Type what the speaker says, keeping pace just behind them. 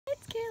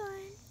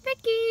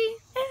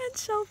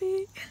It's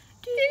Shelby.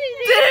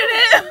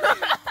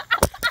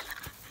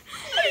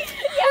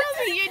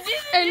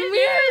 And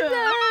we're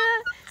the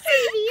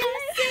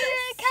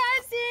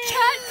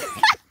cousins.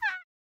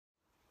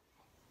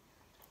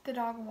 The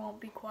dog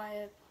won't be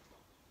quiet.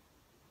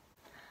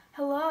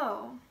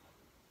 Hello.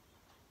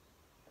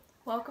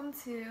 Welcome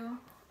to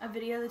a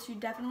video that you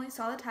definitely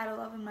saw the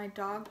title of, and my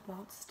dog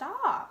won't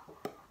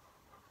stop.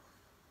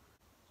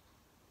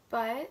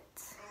 But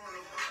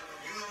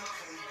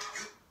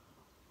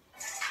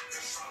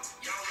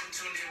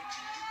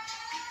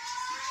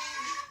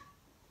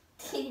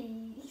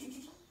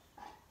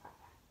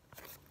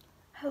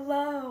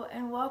hello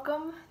and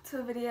welcome to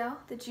a video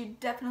that you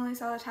definitely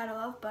saw the title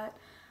of, but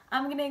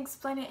I'm gonna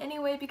explain it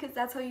anyway because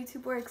that's how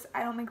YouTube works.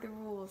 I don't make the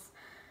rules.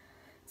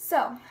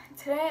 So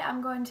today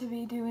I'm going to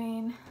be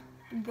doing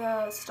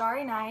the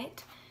Starry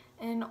Night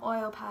in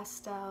oil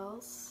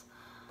pastels.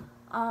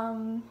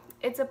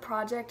 It's a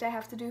project I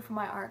have to do for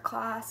my art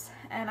class,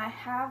 and I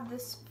have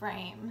this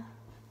frame.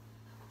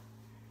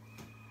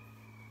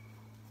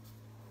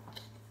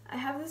 I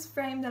have this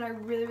frame that I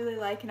really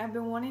like, and I've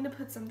been wanting to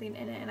put something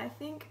in it, and I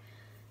think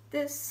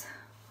this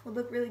would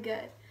look really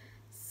good.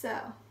 So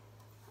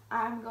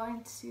I'm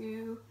going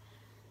to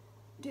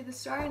do the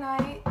Starry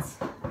Night.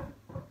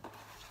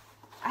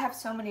 I have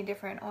so many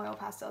different oil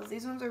pastels.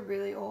 These ones are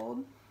really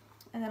old,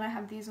 and then I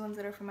have these ones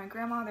that are from my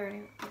grandma. They're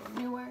a little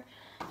newer.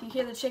 If you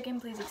hear the chicken,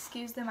 please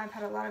excuse them. I've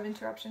had a lot of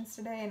interruptions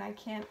today, and I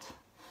can't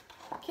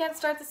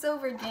start this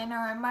over again, or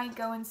I might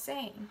go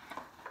insane.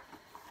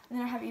 And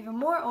then I have even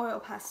more oil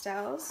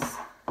pastels.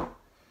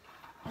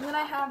 And then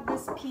I have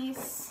this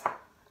piece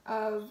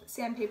of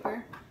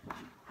sandpaper,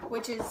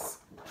 which is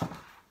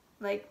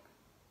like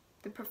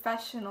the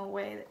professional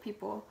way that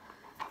people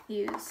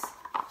use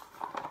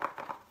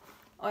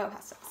oil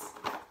pastels.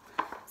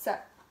 So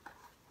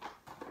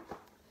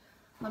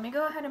let me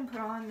go ahead and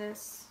put on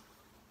this,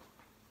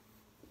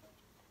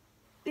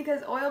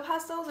 because oil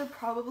pastels are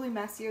probably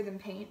messier than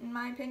paint in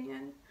my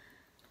opinion.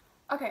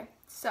 Okay,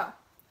 so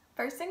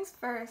first things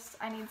first,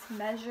 I need to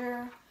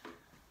measure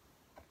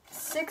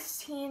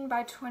 16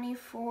 by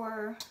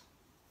 24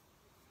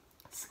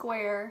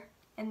 square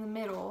in the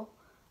middle,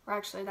 or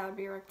actually that would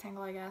be a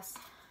rectangle, I guess.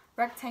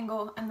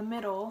 Rectangle in the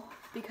middle,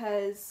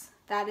 because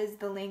that is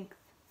the length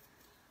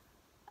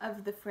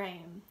of the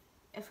frame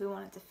if we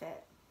want it to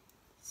fit.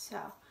 So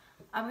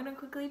I'm gonna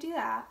quickly do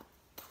that,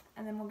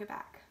 and then we'll get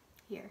back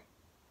here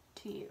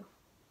to you.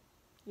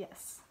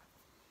 Yes,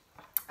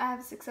 I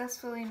have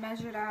successfully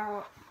measured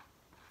out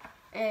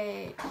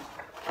a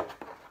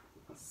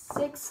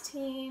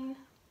 16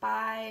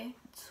 by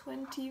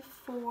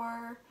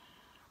 24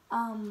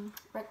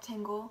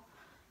 rectangle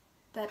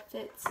that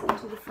fits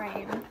into the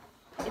frame.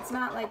 It's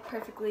not like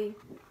perfectly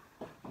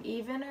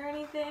even or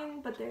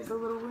anything, but there's a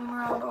little room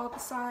around all the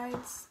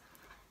sides.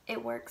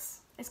 It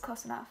works. It's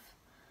close enough.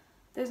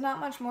 There's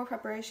not much more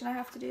preparation I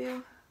have to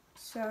do,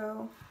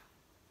 so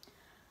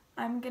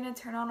I'm gonna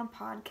turn on a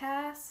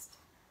podcast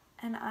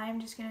and I'm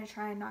just gonna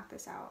try and knock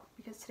this out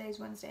because today's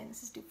Wednesday and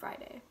this is due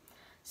Friday.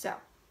 So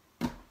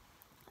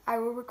I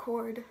will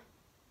record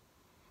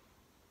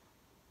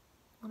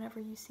whenever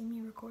you see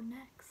me record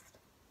next.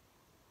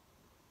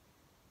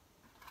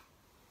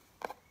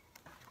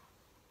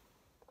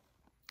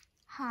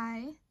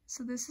 Hi,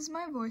 so this is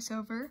my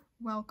voiceover.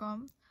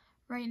 Welcome.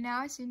 Right now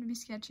I seem to be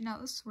sketching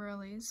out the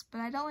swirlies,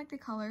 but I don't like the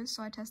colors,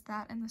 so I test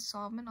that and the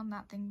solvent on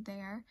that thing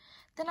there.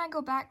 Then I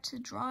go back to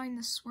drawing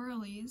the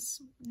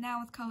swirlies, now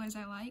with colors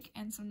I like,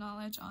 and some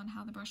knowledge on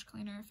how the brush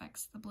cleaner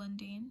affects the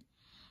blending.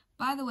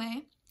 By the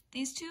way,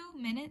 these 2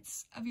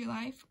 minutes of your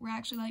life were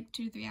actually like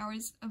 2 to 3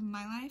 hours of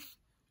my life.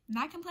 I'm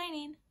not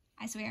complaining,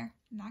 I swear,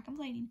 I'm not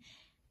complaining.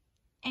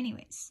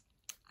 Anyways,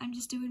 I'm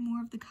just doing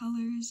more of the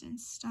colors and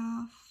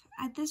stuff.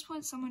 At this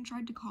point, someone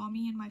tried to call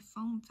me and my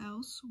phone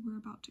fell, so we're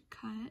about to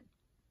cut.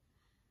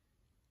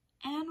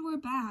 And we're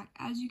back.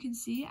 As you can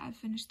see, I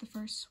finished the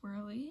first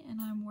swirly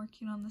and I'm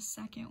working on the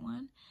second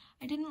one.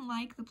 I didn't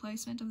like the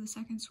placement of the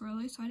second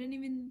swirly, so I didn't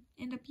even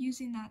end up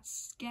using that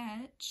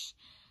sketch.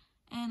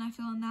 And I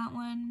fill in that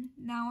one.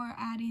 Now we're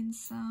adding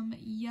some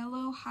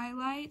yellow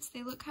highlights.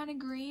 They look kind of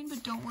green,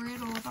 but don't worry,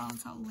 it'll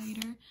balance out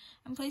later.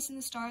 I'm placing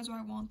the stars where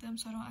I want them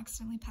so I don't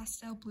accidentally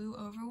pastel blue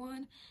over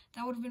one.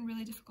 That would have been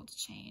really difficult to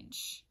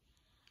change.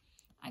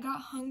 I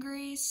got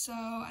hungry, so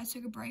I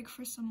took a break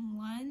for some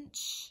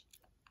lunch.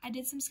 I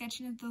did some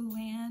sketching of the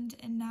land,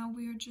 and now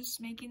we're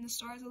just making the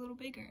stars a little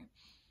bigger.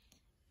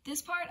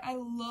 This part I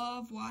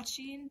love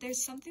watching.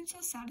 There's something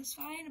so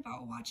satisfying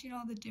about watching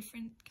all the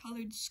different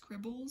colored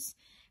scribbles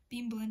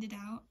being blended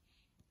out.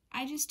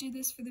 I just do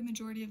this for the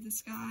majority of the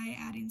sky,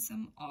 adding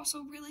some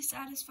also really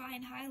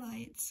satisfying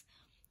highlights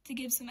to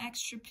give some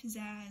extra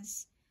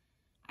pizzazz.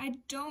 I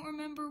don't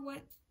remember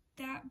what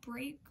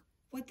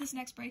this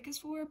next break is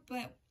for,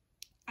 but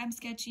I'm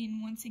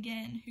sketching once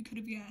again. Who could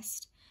have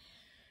guessed?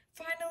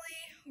 Finally,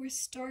 we're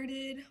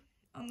started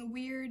on the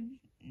weird,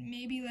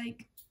 maybe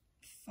like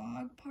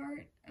fog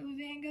part of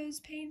Van Gogh's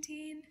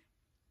painting.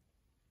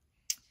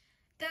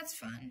 That's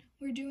fun.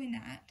 We're doing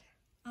that.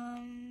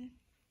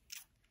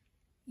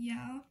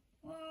 Yeah,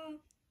 well,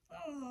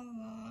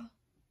 Don't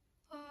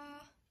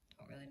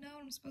really know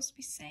what I'm supposed to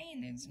be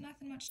saying. There's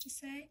nothing much to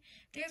say.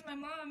 There's my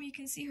mom. You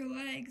can see her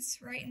legs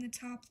right in the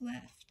top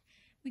left.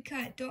 We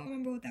cut. Don't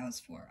remember what that was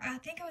for. I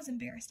think I was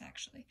embarrassed,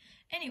 actually.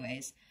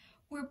 Anyways,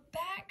 we're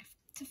back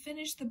to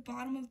finish the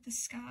bottom of the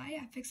sky.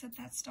 I fixed up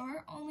that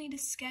star, only to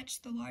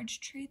sketch the large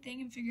tree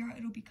thing and figure out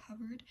it'll be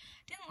covered.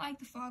 Didn't like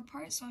the fog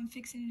part, so I'm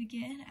fixing it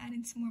again,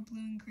 adding some more blue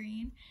and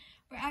green.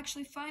 We're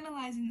actually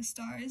finalizing the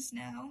stars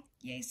now.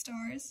 Yay,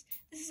 stars.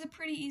 This is a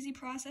pretty easy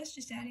process,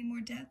 just adding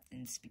more depth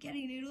and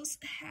spaghetti noodles.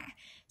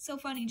 So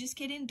funny, just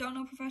kidding, don't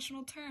know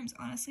professional terms.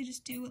 Honestly,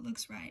 just do what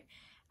looks right.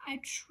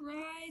 I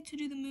tried to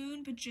do the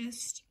moon, but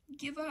just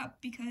give up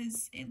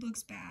because it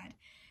looks bad.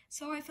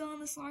 So I fill in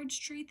this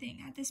large tree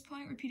thing. At this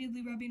point,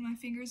 repeatedly rubbing my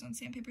fingers on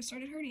sandpaper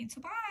started hurting, so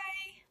bye!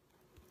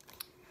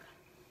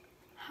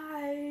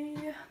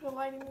 Hi, the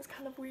lighting is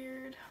kind of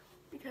weird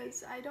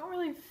because I don't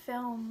really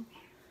film.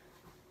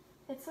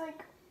 It's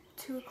like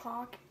 2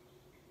 o'clock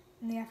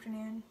in the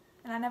afternoon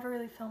and I never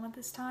really film at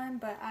this time,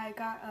 but I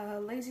got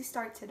a lazy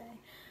start today.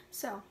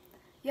 So,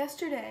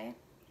 yesterday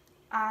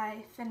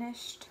I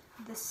finished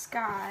the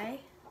sky.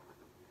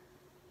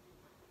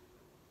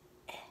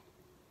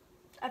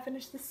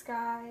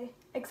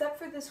 Except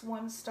for this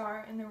one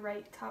star in the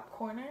right top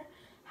corner.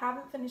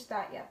 Haven't finished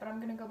that yet, but I'm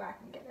gonna go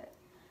back and get it.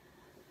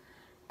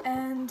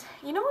 And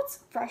you know what's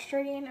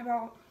frustrating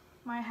about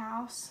my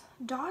house?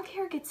 Dog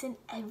hair gets in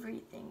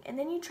everything, and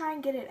then you try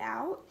and get it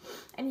out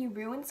and you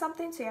ruin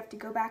something, so you have to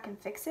go back and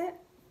fix it.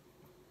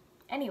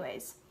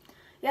 Anyways,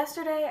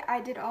 yesterday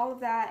I did all of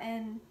that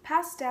in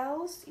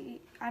pastels.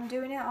 I'm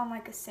doing it on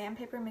like a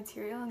sandpaper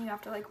material, and you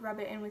have to like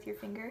rub it in with your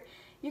finger.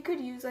 You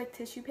could use like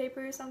tissue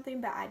paper or something,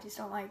 but I just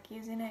don't like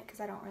using it because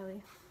I don't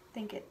really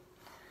think it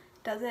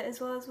does it as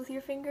well as with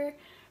your finger.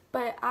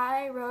 But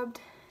I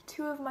rubbed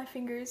 2 of my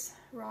fingers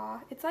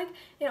raw. It's like,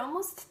 it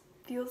almost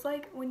feels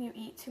like when you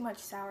eat too much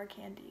sour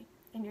candy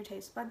and your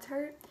taste buds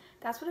hurt.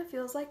 That's what it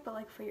feels like, but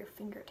like for your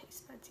finger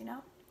taste buds, you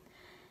know?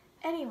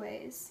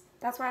 Anyways,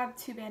 that's why I have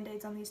 2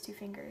 band-aids on these 2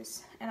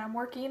 fingers, and I'm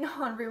working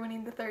on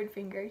ruining the 3rd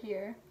finger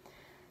here.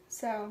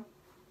 So,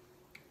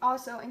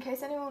 also, in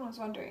case anyone was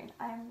wondering,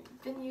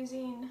 I've been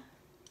using,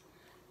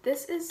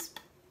 this is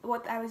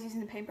what I was using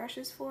the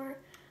paintbrushes for.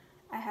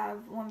 I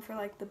have one for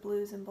like the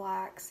blues and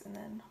blacks, and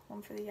then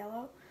one for the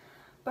yellow.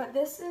 But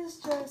this is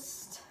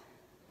just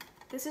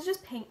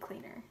paint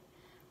cleaner,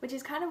 which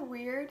is kind of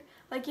weird.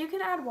 Like, you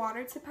can add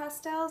water to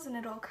pastels and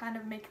it'll kind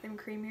of make them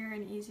creamier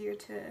and easier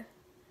to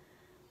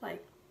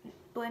like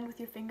blend with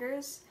your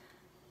fingers.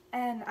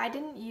 And I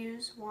didn't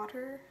use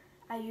water,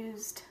 I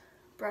used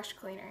brush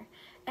cleaner,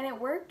 and it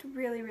worked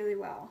really, really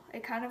well.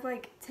 It kind of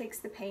like takes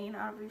the paint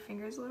out of your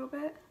fingers a little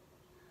bit.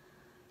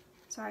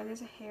 Sorry,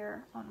 there's a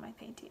hair on my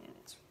painting and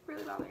it's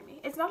really bothering me.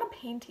 It's not a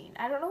painting,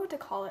 I don't know what to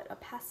call it, a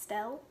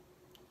pastel?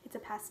 It's a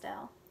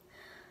pastel.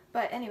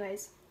 But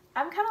anyways,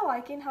 I'm kind of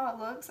liking how it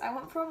looks. I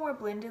went for a more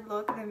blended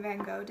look than Van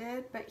Gogh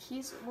did, but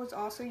he was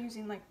also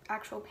using like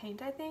actual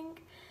paint, I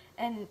think.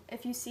 And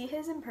if you see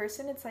his in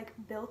person, it's like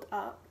built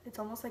up. It's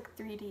almost like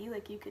 3D,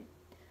 like you could,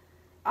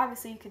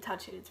 obviously you could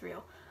touch it, it's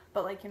real,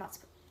 but like you're not,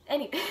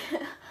 anyway,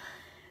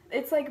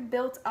 it's like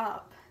built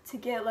up to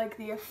get like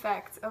the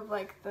effect of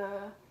like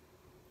the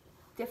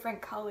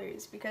different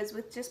colors, because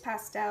with just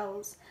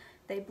pastels,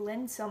 they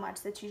blend so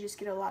much that you just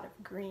get a lot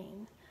of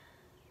green,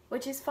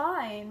 which is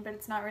fine, but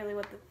it's not really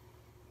what the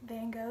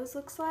Van Gogh's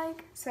looks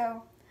like.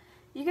 So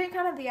you get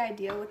kind of the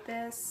idea with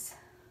this,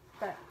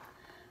 but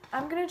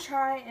I'm gonna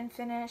try and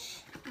finish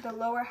the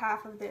lower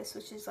half of this,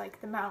 which is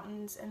like the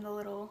mountains and the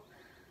little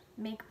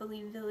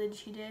make-believe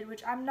village he did,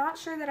 which I'm not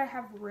sure that I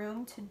have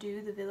room to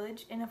do the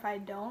village, and if I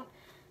don't,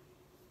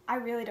 I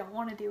really don't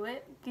want to do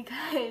it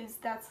because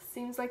that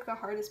seems like the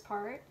hardest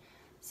part.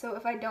 So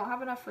if I don't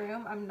have enough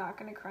room, I'm not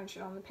gonna crunch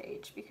it on the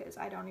page because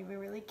I don't even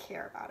really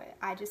care about it.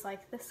 I just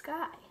like the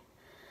sky.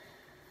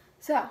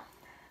 So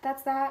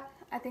that's that.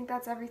 I think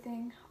that's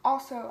everything.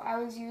 Also, I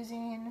was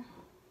using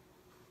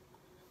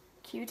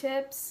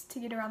Q-tips to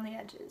get around the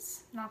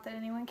edges. Not that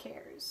anyone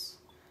cares.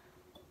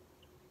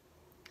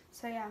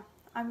 So yeah,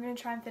 I'm gonna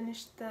try and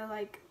finish the,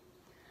 like,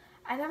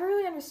 I never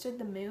really understood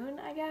the moon,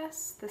 I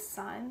guess, the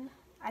sun.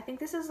 I think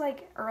this is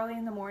like early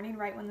in the morning,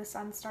 right when the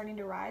sun's starting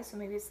to rise, so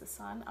maybe it's the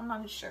sun. I'm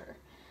not sure.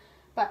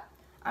 But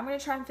I'm gonna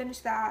try and finish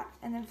that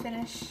and then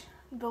finish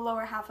the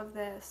lower half of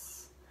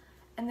this,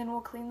 and then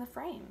we'll clean the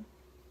frame.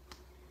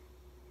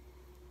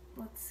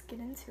 Let's get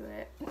into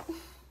it.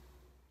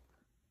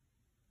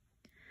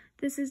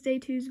 This is day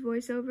 2's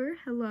voiceover.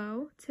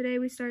 Hello. Today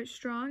we start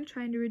strong,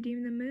 trying to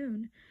redeem the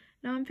moon.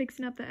 Now I'm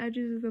fixing up the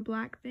edges of the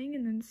black thing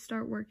and then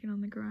start working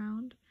on the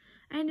ground.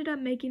 I ended up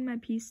making my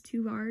piece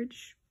too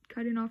large,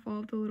 cutting off all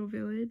of the little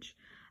village.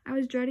 I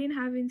was dreading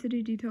having to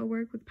do detail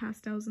work with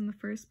pastels in the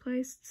first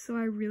place, so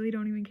I really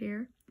don't even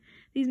care.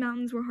 These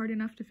mountains were hard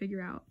enough to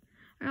figure out.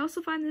 I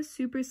also find this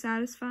super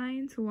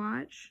satisfying to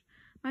watch.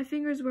 My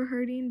fingers were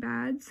hurting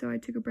bad, so I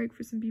took a break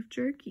for some beef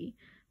jerky.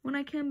 When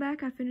I came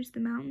back, I finished the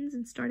mountains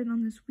and started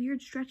on this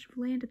weird stretch of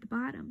land at the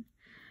bottom.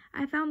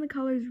 I found the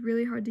colors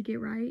really hard to get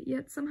right,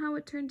 yet somehow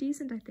it turned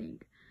decent, I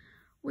think.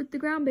 with the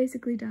ground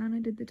basically done, I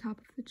did the top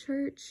of the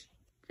church.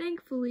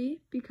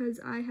 Thankfully, because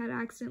I had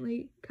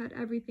accidentally cut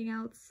everything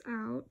else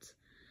out,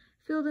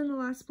 filled in the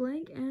last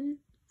blank, and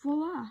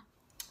voila.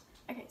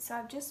 Okay, so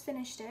I've just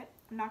finished it.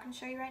 I'm not going to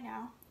show you right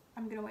now.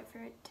 I'm going to wait for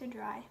it to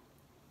dry.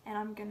 And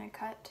I'm going to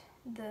cut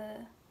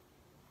the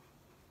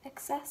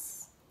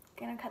excess.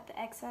 Going to cut the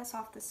excess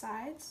off the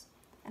sides.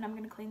 And I'm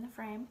going to clean the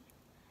frame.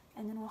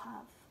 And then we'll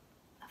have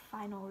a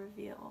final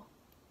reveal.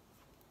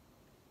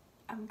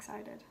 I'm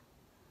excited.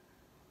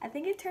 I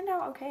think it turned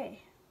out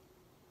okay.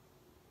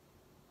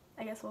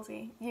 I guess we'll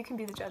see. You can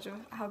be the judge of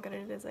how good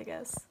it is, I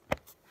guess.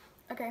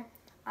 Okay,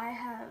 I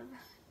have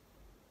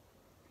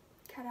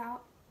cut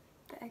out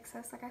the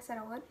excess like I said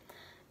I would,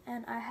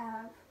 and I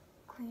have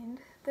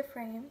cleaned the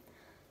frame.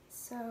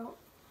 So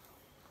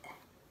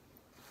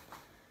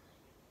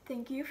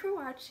thank you for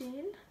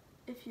watching.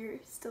 If you're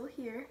still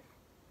here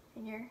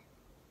and you're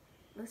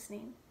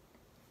listening,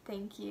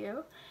 thank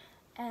you,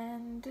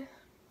 and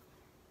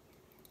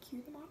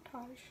cue the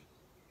montage.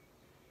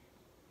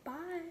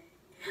 Bye.